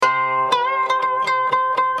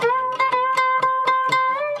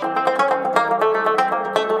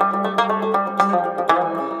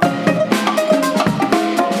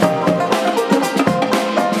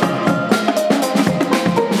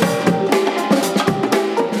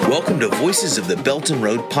to Voices of the Belt and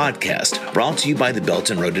Road podcast, brought to you by the Belt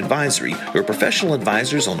and Road Advisory, your professional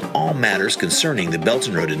advisors on all matters concerning the Belt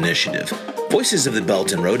and Road Initiative. Voices of the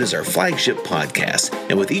Belt and Road is our flagship podcast,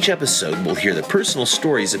 and with each episode, we'll hear the personal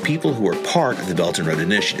stories of people who are part of the Belt and Road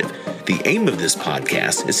Initiative. The aim of this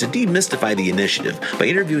podcast is to demystify the initiative by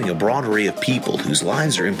interviewing a broad array of people whose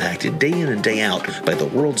lives are impacted day in and day out by the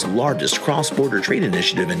world's largest cross-border trade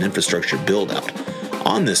initiative and infrastructure build-out.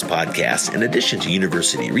 On this podcast, in addition to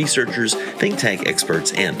university researchers, think tank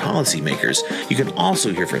experts, and policymakers, you can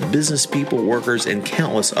also hear from business people, workers, and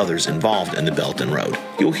countless others involved in the Belt and Road.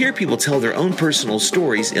 You'll hear people tell their own personal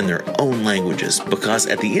stories in their own languages, because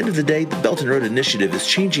at the end of the day, the Belt and Road Initiative is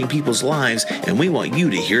changing people's lives, and we want you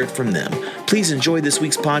to hear it from them. Please enjoy this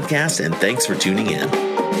week's podcast, and thanks for tuning in.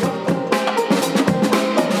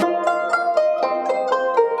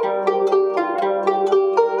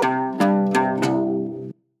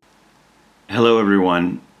 Hello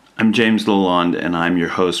everyone, I'm James Lalonde and I'm your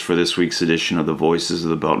host for this week's edition of the Voices of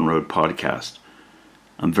the Belt and Road podcast.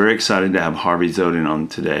 I'm very excited to have Harvey Dzodin on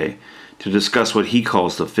today to discuss what he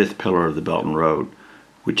calls the fifth pillar of the Belt and Road,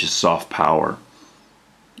 which is soft power.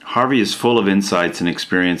 Harvey is full of insights and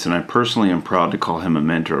experience, and I personally am proud to call him a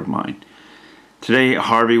mentor of mine. Today,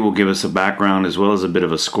 Harvey will give us a background as well as a bit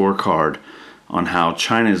of a scorecard on how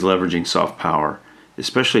China is leveraging soft power,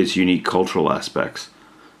 especially its unique cultural aspects,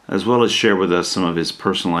 as well as share with us some of his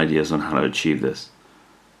personal ideas on how to achieve this.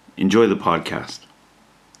 Enjoy the podcast.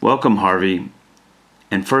 Welcome, Harvey.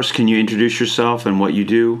 And first, can you introduce yourself and what you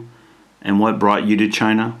do and what brought you to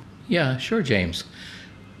China? Yeah, sure, James.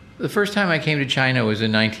 The first time I came to China was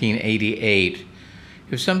in 1988.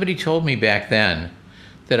 If somebody told me back then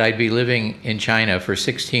that I'd be living in China for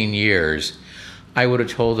 16 years, I would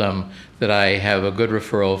have told them that I have a good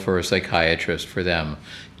referral for a psychiatrist for them.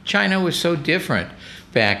 China was so different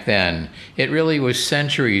back then. It really was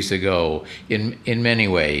centuries ago in many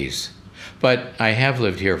ways. But I have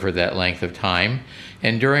lived here for that length of time,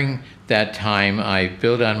 and during that time I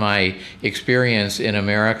built on my experience in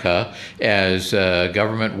America as a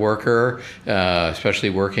government worker, especially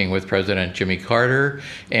working with President Jimmy Carter,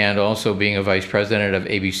 and also being a vice president of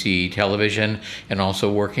ABC television, and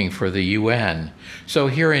also working for the UN. So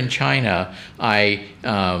here in China, I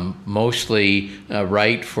mostly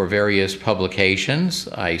write for various publications.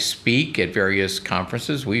 I speak at various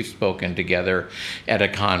conferences. We've spoken together at a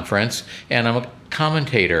conference, and I'm a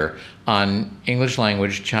commentator on English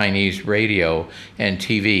language Chinese radio and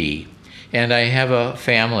TV. And I have a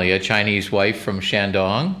family, a Chinese wife from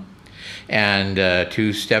Shandong, and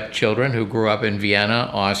two stepchildren who grew up in Vienna,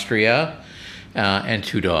 Austria, and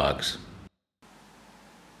two dogs.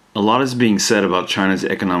 A lot is being said about China's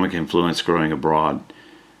economic influence growing abroad.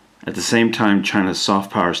 At the same time, China's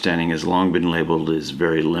soft power standing has long been labeled as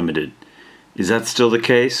very limited. Is that still the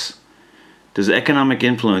case? Does economic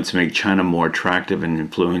influence make China more attractive and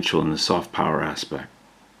influential in the soft power aspect?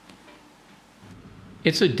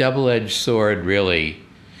 It's a double-edged sword, really.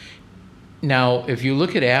 Now, if you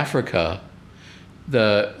look at Africa,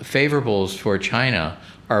 the favorables for China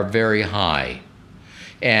are very high.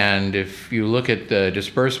 And if you look at the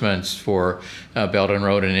disbursements for Belt and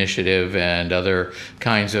Road Initiative and other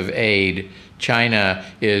kinds of aid, China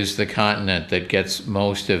is the continent that gets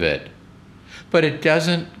most of it. But it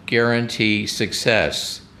doesn't guarantee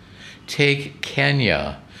success. Take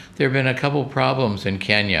Kenya. There have been a couple problems in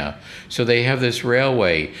Kenya. So they have this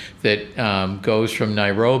railway that goes from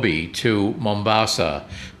Nairobi to Mombasa,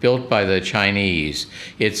 built by the Chinese.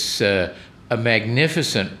 It's a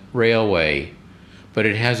magnificent railway, but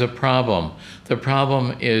it has a problem. The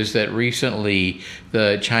problem is that recently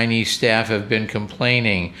the Chinese staff have been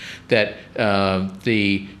complaining that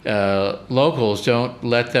the locals don't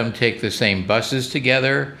let them take the same buses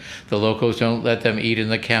together. The locals don't let them eat in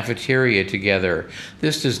the cafeteria together.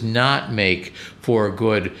 This does not make for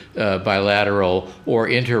good bilateral or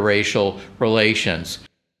interracial relations.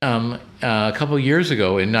 A couple years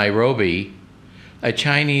ago in Nairobi, a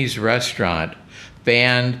Chinese restaurant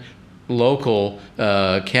banned local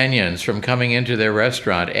Kenyans from coming into their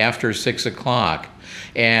restaurant after 6 o'clock.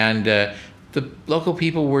 And the local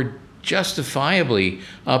people were justifiably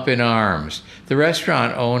up in arms. The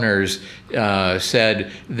restaurant owners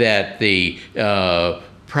said that the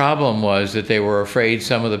problem was that they were afraid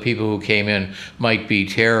some of the people who came in might be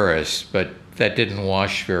terrorists, but that didn't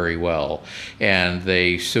wash very well, and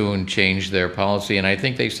they soon changed their policy, and I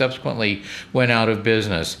think they subsequently went out of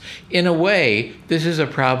business. In a way, this is a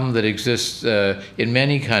problem that exists in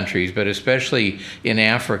many countries, but especially in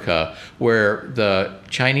Africa, where the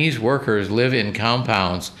Chinese workers live in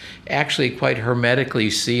compounds, actually quite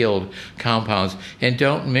hermetically sealed compounds, and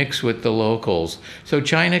don't mix with the locals. So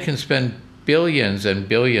China can spend billions and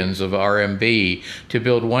billions of RMB to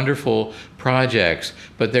build wonderful projects,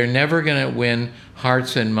 but they're never going to win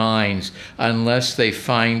hearts and minds unless they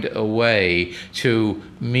find a way to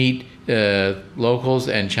meet locals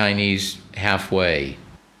and Chinese halfway.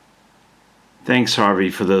 Thanks, Harvey,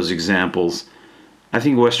 for those examples. I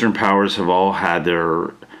think Western powers have all had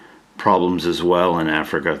their problems as well in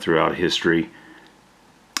Africa throughout history.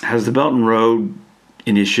 Has the Belt and Road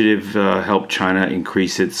Initiative helped China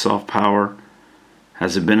increase its soft power?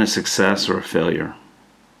 Has it been a success or a failure?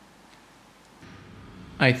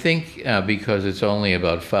 I think because it's only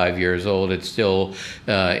about 5 years old, it's still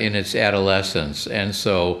in its adolescence. And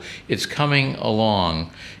so it's coming along,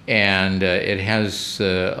 and it has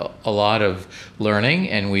a lot of learning,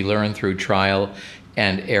 and we learn through trial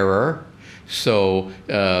and error. So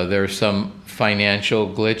there's some financial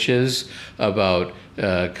glitches about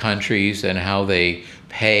countries and how they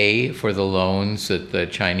pay for the loans that the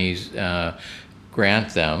Chinese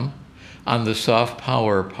grant them. On the soft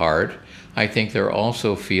power part, I think they're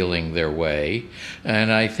also feeling their way,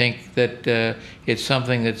 and I think that it's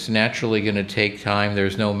something that's naturally going to take time.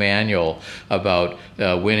 There's no manual about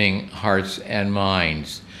winning hearts and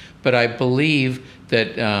minds. But I believe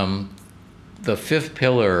that the fifth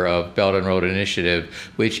pillar of Belt and Road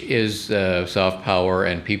Initiative, which is soft power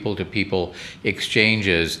and people-to-people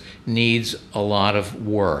exchanges, needs a lot of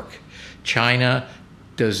work. China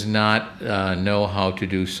does not know how to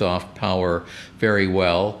do soft power very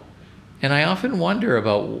well, and I often wonder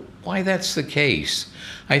about why that's the case.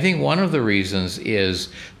 I think one of the reasons is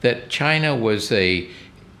that China was a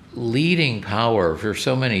leading power for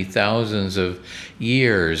so many thousands of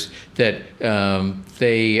years that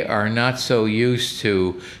they are not so used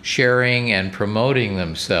to sharing and promoting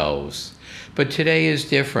themselves. But today is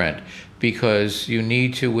different, because you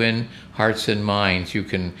need to win hearts and minds. You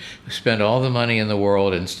can spend all the money in the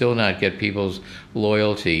world and still not get people's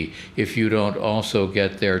loyalty if you don't also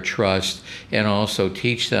get their trust and also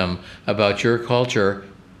teach them about your culture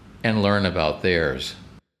and learn about theirs.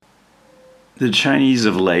 The Chinese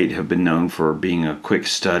of late have been known for being a quick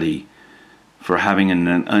study, for having an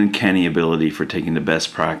uncanny ability for taking the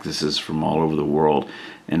best practices from all over the world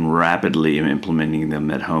and rapidly implementing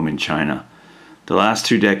them at home in China. The last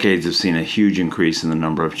 2 decades have seen a huge increase in the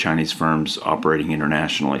number of Chinese firms operating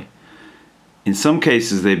internationally. In some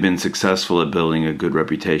cases, they've been successful at building a good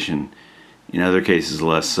reputation. In other cases,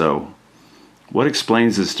 less so. What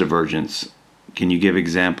explains this divergence? Can you give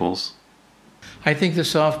examples? I think the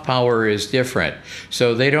soft power is different,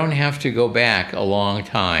 so they don't have to go back a long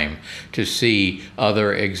time to see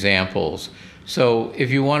other examples. So if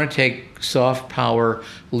you want to take soft power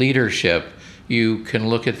leadership, you can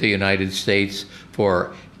look at the United States,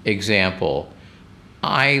 for example.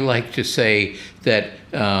 I like to say that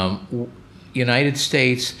United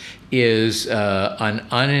States is an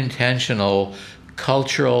unintentional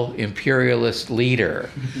cultural imperialist leader,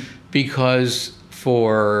 because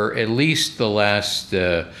for at least the last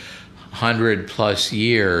 100+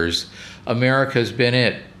 years, America's been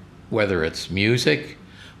it, whether it's music,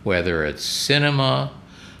 whether it's cinema,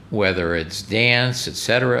 whether it's dance,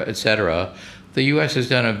 etc., etc. The U.S. has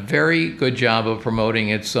done a very good job of promoting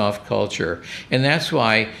its soft culture. And that's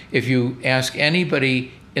why if you ask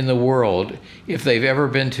anybody in the world if they've ever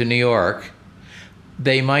been to New York,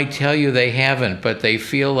 they might tell you they haven't, but they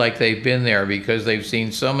feel like they've been there because they've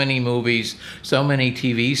seen so many movies, so many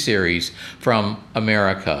TV series from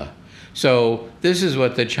America. So this is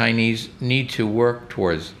what the Chinese need to work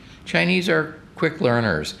towards. Chinese are quick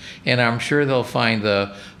learners, and I'm sure they'll find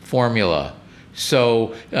the formula.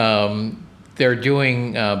 So they're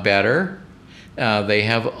doing better. They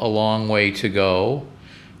have a long way to go.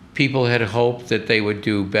 People had hoped that they would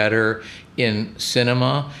do better in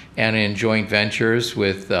cinema and in joint ventures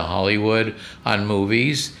with Hollywood on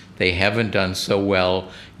movies. They haven't done so well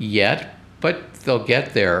yet, but they'll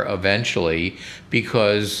get there eventually,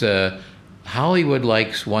 because Hollywood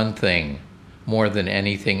likes one thing more than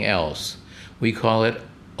anything else. We call it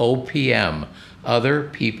OPM, other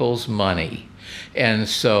people's money. And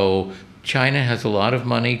so China has a lot of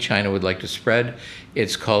money. China would like to spread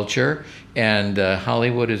its culture, and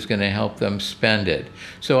Hollywood is going to help them spend it.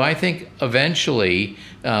 So I think eventually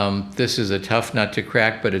this is a tough nut to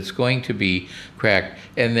crack, but it's going to be cracked,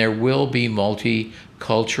 and there will be multicultural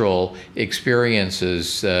cultural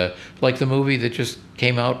experiences, like the movie that just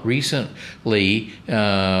came out recently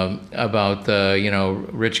about the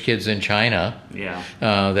rich kids in China. Yeah.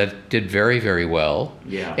 That did very, very well.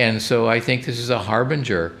 Yeah. And so I think this is a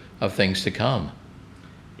harbinger of things to come.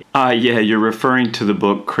 Yeah, you're referring to the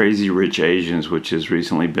book Crazy Rich Asians, which has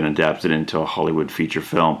recently been adapted into a Hollywood feature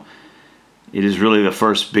film. It is really the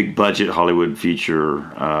first big budget Hollywood feature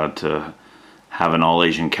to have an all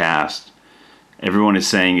Asian cast. Everyone is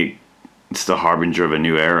saying it's the harbinger of a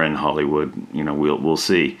new era in Hollywood. We'll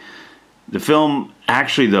see. The film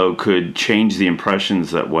actually, though, could change the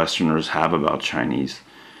impressions that Westerners have about Chinese.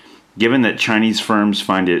 Given that Chinese firms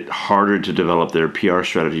find it harder to develop their PR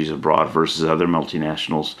strategies abroad versus other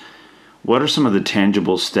multinationals, what are some of the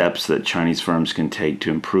tangible steps that Chinese firms can take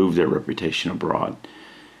to improve their reputation abroad?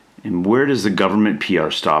 And where does the government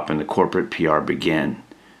PR stop and the corporate PR begin?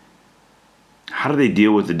 How do they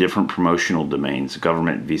deal with the different promotional domains,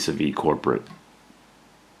 government vis-a-vis corporate?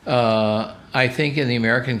 I think in the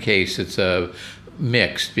American case, it's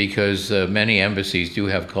mixed, because many embassies do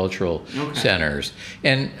have cultural centers.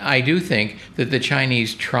 And I do think that the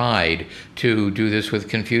Chinese tried to do this with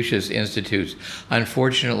Confucius Institutes.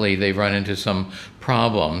 Unfortunately, they've run into some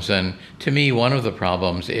problems. And to me, one of the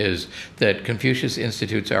problems is that Confucius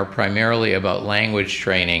Institutes are primarily about language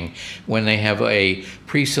training. When they have a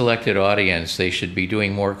pre-selected audience, they should be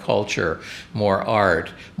doing more culture, more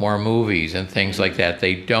art, more movies, and things like that.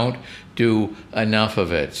 They don't do enough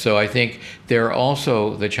of it. So I think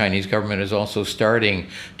the Chinese government is also starting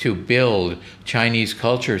to build Chinese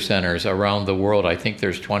culture centers around the world. I think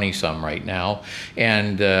there's 20 some right now.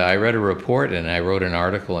 And I read a report, and I wrote an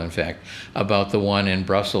article, in fact, about the one in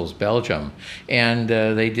Brussels, Belgium. And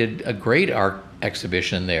they did a great art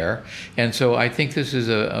exhibition there. And so I think this is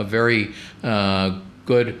a very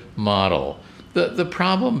good model. The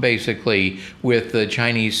problem basically with the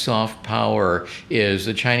Chinese soft power is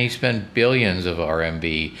the Chinese spend billions of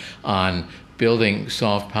RMB on building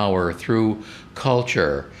soft power through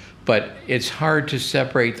culture. But it's hard to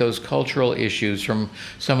separate those cultural issues from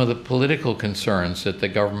some of the political concerns that the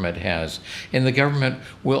government has. And the government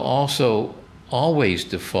will also always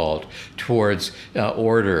default towards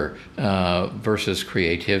order versus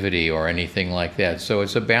creativity or anything like that. So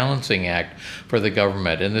it's a balancing act for the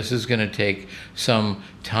government, and this is going to take some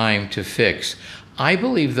time to fix. I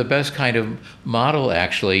believe the best kind of model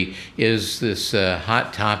actually is this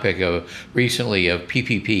hot topic recently of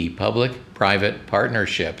PPP, public-private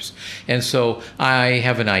partnerships. And so I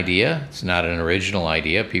have an idea. It's not an original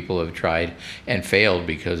idea. People have tried and failed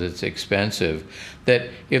because it's expensive. That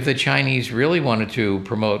if the Chinese really wanted to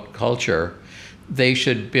promote culture, they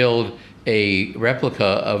should build a replica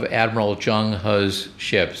of Admiral Zheng He's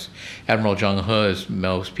ships. Admiral Zheng He, as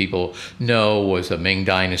most people know, was a Ming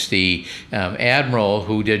Dynasty admiral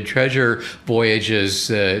who did treasure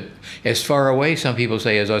voyages as far away, some people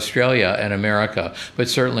say, as Australia and America, but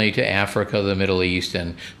certainly to Africa, the Middle East,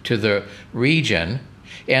 and to the region.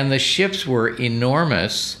 And the ships were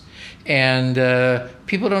enormous, and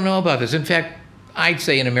people don't know about this. In fact, I'd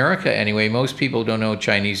say in America anyway, most people don't know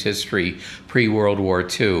Chinese history pre-World War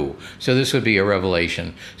II. So this would be a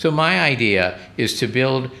revelation. So my idea is to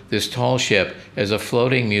build this tall ship as a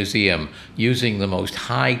floating museum using the most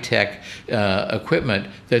high-tech equipment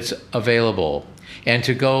that's available, and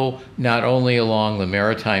to go not only along the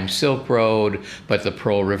Maritime Silk Road, but the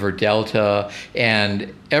Pearl River Delta,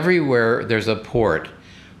 and everywhere there's a port.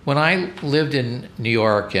 When I lived in New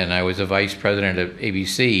York and I was a vice president of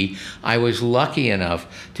ABC, I was lucky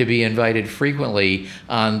enough to be invited frequently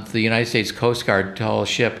on the United States Coast Guard tall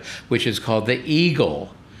ship, which is called the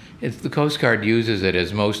Eagle. The Coast Guard uses it,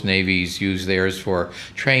 as most navies use theirs, for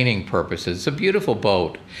training purposes. It's a beautiful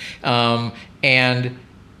boat. And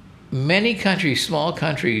many countries, small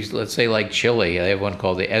countries, let's say like Chile, they have one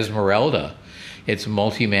called the Esmeralda. It's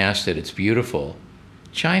multi-masted, it's beautiful.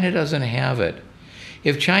 China doesn't have it.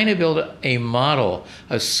 If China built a model,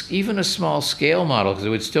 even a small scale model, because it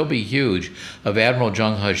would still be huge, of Admiral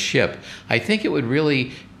Zheng He's ship, I think it would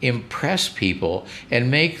really impress people and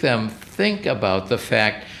make them think about the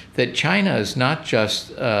fact that China is not just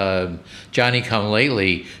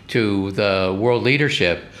Johnny-come-lately to the world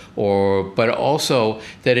leadership, but also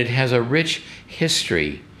that it has a rich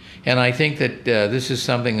history. And I think that this is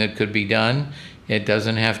something that could be done. It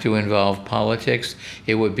doesn't have to involve politics.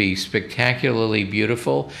 It would be spectacularly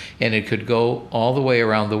beautiful, and it could go all the way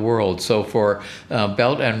around the world. So for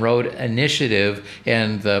Belt and Road Initiative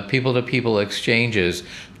and the people-to-people exchanges,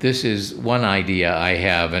 this is one idea I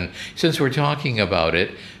have. And since we're talking about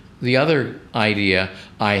it, the other idea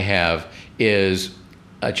I have is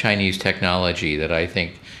a Chinese technology that I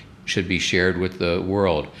think should be shared with the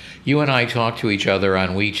world. You and I talk to each other on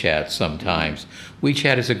WeChat sometimes.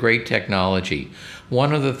 WeChat is a great technology.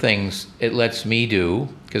 One of the things it lets me do,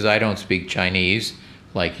 because I don't speak Chinese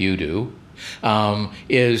like you do,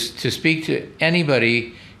 is to speak to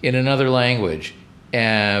anybody in another language,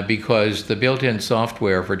 because the built-in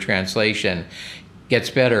software for translation gets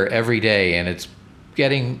better every day, and it's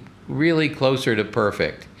getting really closer to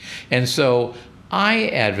perfect. And so I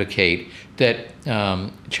advocate that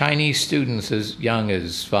Chinese students as young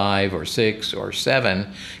as 5 or 6 or 7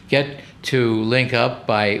 get to link up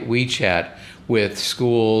by WeChat with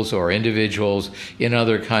schools or individuals in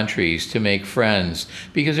other countries to make friends,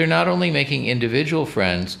 because they're not only making individual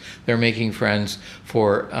friends, they're making friends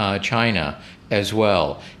for China as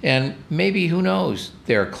well. And maybe, who knows,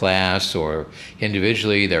 their class or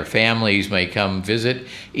individually their families may come visit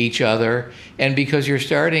each other. And because you're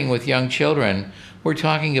starting with young children, we're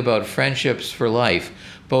talking about friendships for life,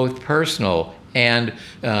 both personal and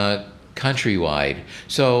countrywide.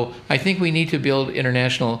 So I think we need to build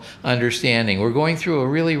international understanding. We're going through a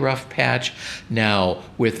really rough patch now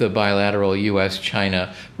with the bilateral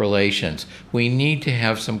U.S.-China relations. We need to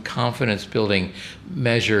have some confidence-building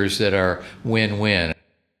measures that are win-win.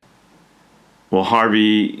 Well,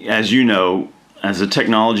 Harvey, as you know, as a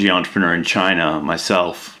technology entrepreneur in China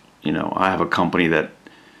myself, I have a company that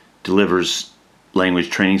delivers language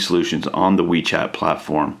training solutions on the WeChat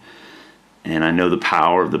platform. And I know the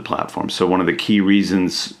power of the platform. So one of the key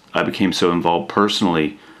reasons I became so involved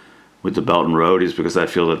personally with the Belt and Road is because I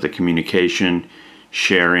feel that the communication,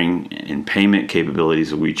 sharing, and payment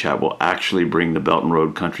capabilities of WeChat will actually bring the Belt and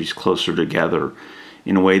Road countries closer together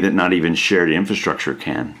in a way that not even shared infrastructure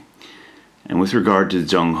can. And with regard to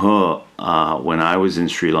Zhonghe, when I was in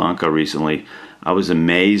Sri Lanka recently, I was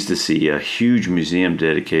amazed to see a huge museum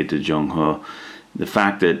dedicated to Zhonghe. The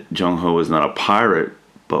fact that Zhonghe was not a pirate,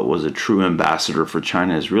 but was a true ambassador for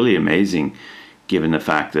China is really amazing, given the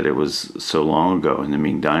fact that it was so long ago in the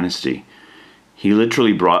Ming Dynasty. He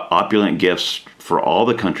literally brought opulent gifts for all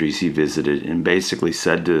the countries he visited and basically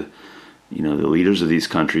said to the leaders of these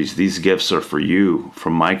countries, these gifts are for you,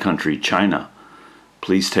 from my country, China.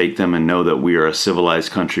 Please take them and know that we are a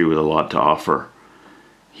civilized country with a lot to offer.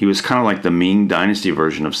 He was kind of like the Ming Dynasty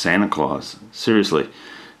version of Santa Claus. Seriously,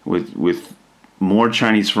 with more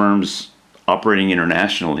Chinese firms operating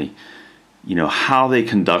internationally, how they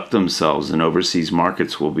conduct themselves in overseas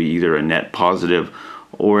markets will be either a net positive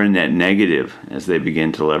or a net negative as they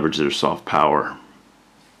begin to leverage their soft power.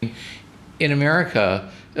 In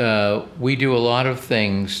America, we do a lot of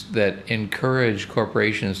things that encourage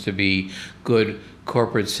corporations to be good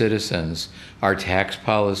corporate citizens. Our tax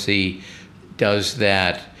policy does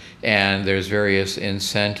that, and there's various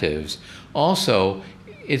incentives. Also,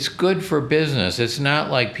 it's good for business. It's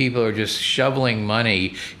not like people are just shoveling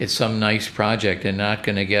money at some nice project and not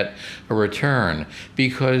going to get a return,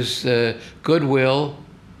 because goodwill,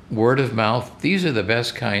 word of mouth, these are the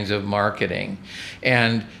best kinds of marketing.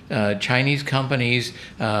 And Chinese companies,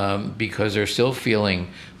 because they're still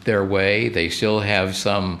feeling their way, they still have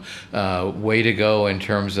some way to go in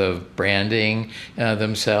terms of branding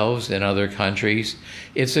themselves in other countries.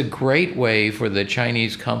 It's a great way for the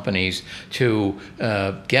Chinese companies to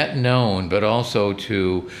get known, but also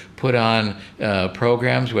to put on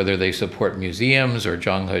programs, whether they support museums or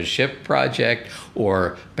Zhonghe's ship project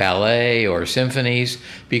or ballet or symphonies,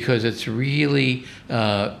 because it's really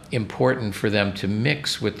important for them to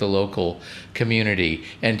mix with the local community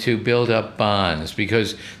and to build up bonds,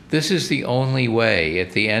 because this is the only way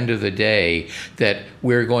at the end of the day that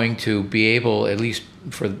we're going to be able, at least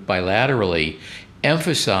for bilaterally,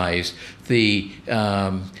 emphasize the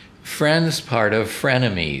friends part of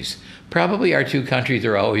frenemies. Probably our two countries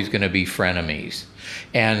are always going to be frenemies.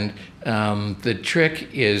 And the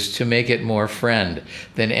trick is to make it more friend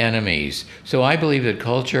than enemies. So I believe that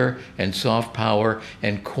culture and soft power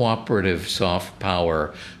and cooperative soft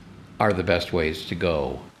power are the best ways to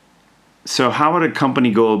go. So how would a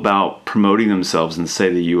company go about promoting themselves in,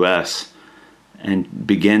 say, the U.S. and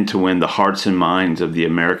begin to win the hearts and minds of the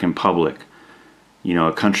American public?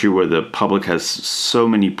 A country where the public has so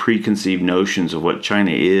many preconceived notions of what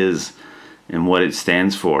China is and what it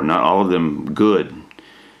stands for, not all of them good,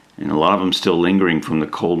 and a lot of them still lingering from the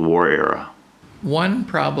Cold War era. One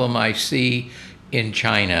problem I see in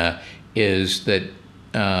China is that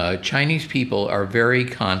Chinese people are very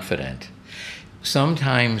confident.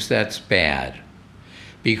 Sometimes that's bad,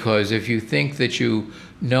 because if you think that you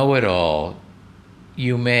know it all,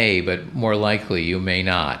 you may, but more likely you may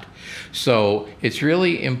not. So it's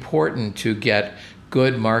really important to get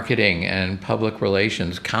good marketing and public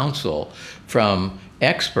relations counsel from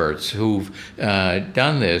experts who've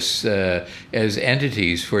done this as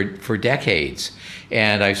entities for decades.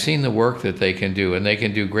 And I've seen the work that they can do, and they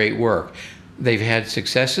can do great work. They've had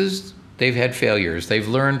successes, they've had failures, they've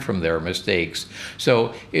learned from their mistakes.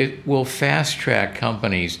 So it will fast track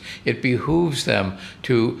companies. It behooves them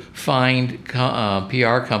to find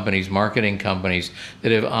PR companies, marketing companies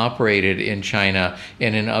that have operated in China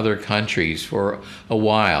and in other countries for a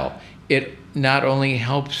while. It not only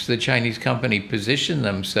helps the Chinese company position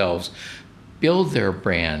themselves, build their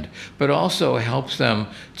brand, but also helps them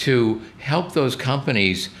to help those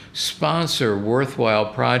companies sponsor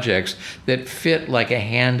worthwhile projects that fit like a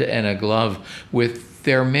hand and a glove with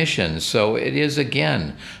their mission. So it is,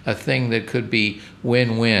 again, a thing that could be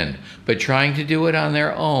win-win. But trying to do it on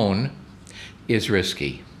their own is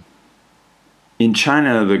risky. In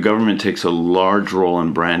China, the government takes a large role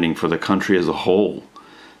in branding for the country as a whole.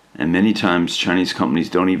 And many times Chinese companies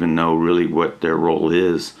don't even know really what their role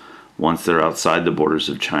is once they're outside the borders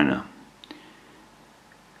of China.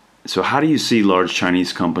 So how do you see large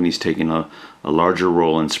Chinese companies taking a larger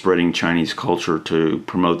role in spreading Chinese culture to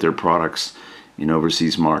promote their products in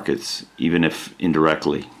overseas markets, even if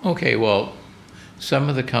indirectly? Okay, well, some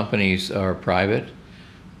of the companies are private.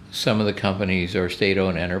 Some of the companies are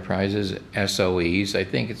state-owned enterprises, SOEs. I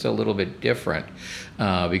think it's a little bit different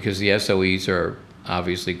because the SOEs are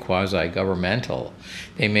obviously quasi-governmental.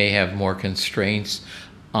 They may have more constraints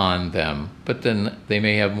on them, but then they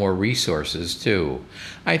may have more resources too.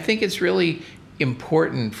 I think it's really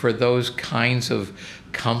important for those kinds of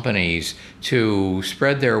companies to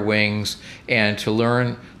spread their wings and to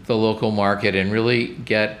learn the local market and really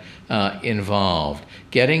get involved.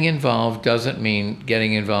 Getting involved doesn't mean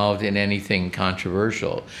getting involved in anything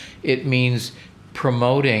controversial. It means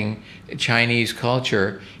promoting Chinese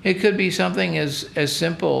culture. It could be something as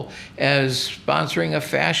simple as sponsoring a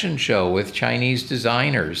fashion show with Chinese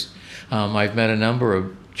designers. I've met a number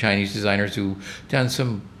of Chinese designers who've done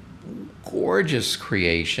some gorgeous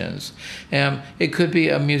creations. It could be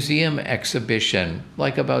a museum exhibition,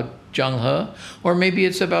 like about Zhenghe, or maybe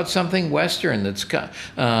it's about something Western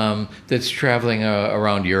that's traveling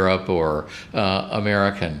around Europe or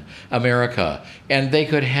America, and they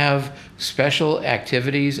could have special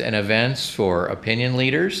activities and events for opinion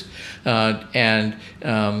leaders, and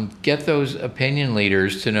get those opinion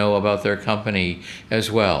leaders to know about their company as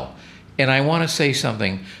well. And I want to say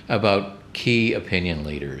something about key opinion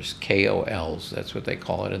leaders, KOLs, that's what they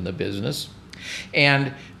call it in the business.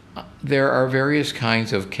 And there are various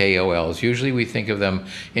kinds of KOLs. Usually we think of them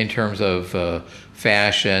in terms of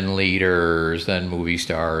fashion leaders and movie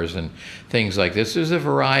stars and things like this. There's a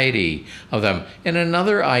variety of them. And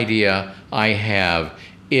another idea I have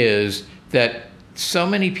is that so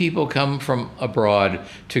many people come from abroad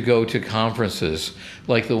to go to conferences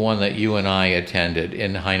like the one that you and I attended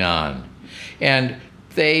in Hainan. And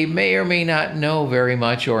they may or may not know very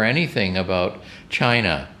much or anything about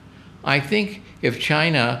China. I think if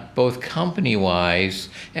China, both company-wise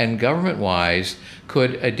and government-wise,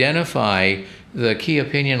 could identify the key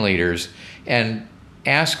opinion leaders and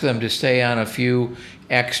ask them to stay on a few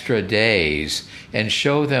extra days and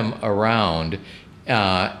show them around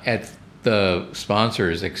at the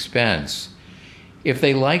sponsor's expense, if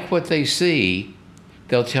they like what they see,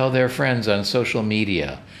 they'll tell their friends on social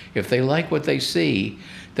media. If they like what they see,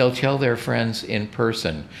 they'll tell their friends in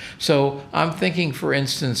person. So I'm thinking, for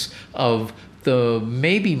instance, of the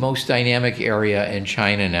maybe most dynamic area in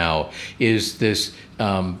China now is this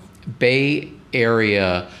Bay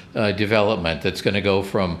Area development that's going to go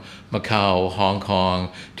from Macau, Hong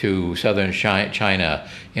Kong to southern China,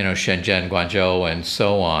 Shenzhen, Guangzhou, and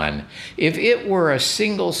so on. If it were a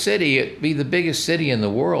single city, it'd be the biggest city in the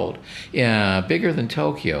world, bigger than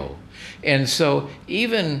Tokyo. And so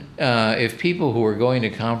even if people who are going to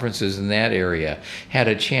conferences in that area had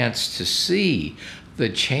a chance to see the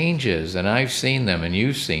changes, and I've seen them and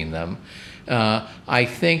you've seen them, I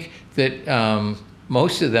think that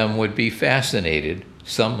most of them would be fascinated.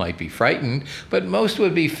 Some might be frightened, but most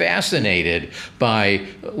would be fascinated by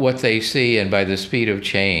what they see and by the speed of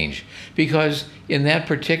change. Because in that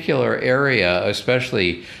particular area,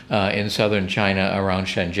 especially in southern China around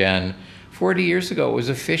Shenzhen, 40 years ago, it was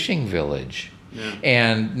a fishing village. Yeah.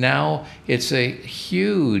 And now it's a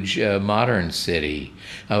huge modern city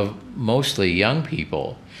of mostly young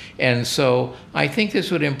people. And so I think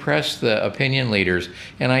this would impress the opinion leaders,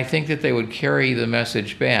 and I think that they would carry the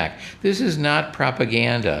message back. This is not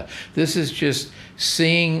propaganda. This is just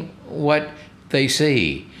seeing what they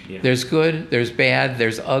see. There's good, there's bad,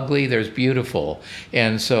 there's ugly, there's beautiful.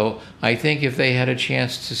 And so I think if they had a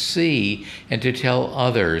chance to see and to tell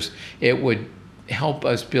others, it would help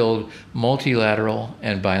us build multilateral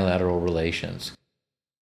and bilateral relations.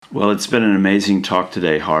 Well, it's been an amazing talk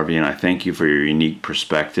today, Harvey, and I thank you for your unique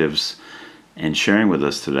perspectives and sharing with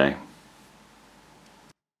us today.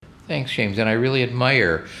 Thanks, James. And I really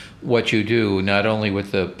admire what you do, not only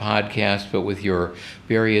with the podcast, but with your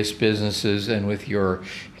various businesses and with your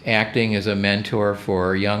acting as a mentor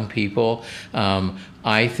for young people.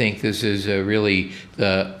 I think this is really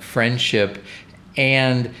the friendship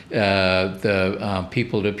and the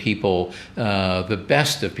people-to-people, the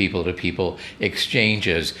best of people-to-people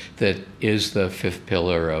exchanges that is the fifth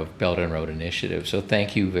pillar of Belt and Road Initiative. So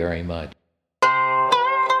thank you very much.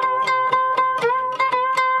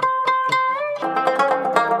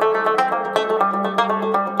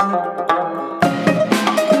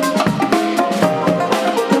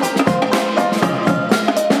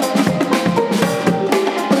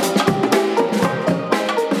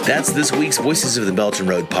 That's this week's Voices of the Belt and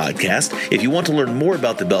Road podcast. If you want to learn more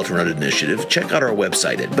about the Belt and Road Initiative, check out our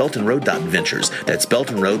website at beltandroad.ventures. That's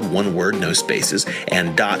Belt and Road, one word, no spaces,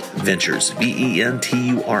 and .ventures,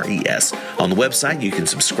 VENTURES. On the website, you can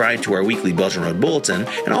subscribe to our weekly Belt and Road Bulletin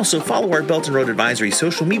and also follow our Belt and Road Advisory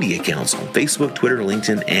social media accounts on Facebook, Twitter,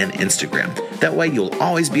 LinkedIn, and Instagram. That way, you'll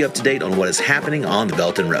always be up to date on what is happening on the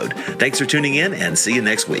Belt and Road. Thanks for tuning in, and see you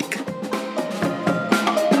next week.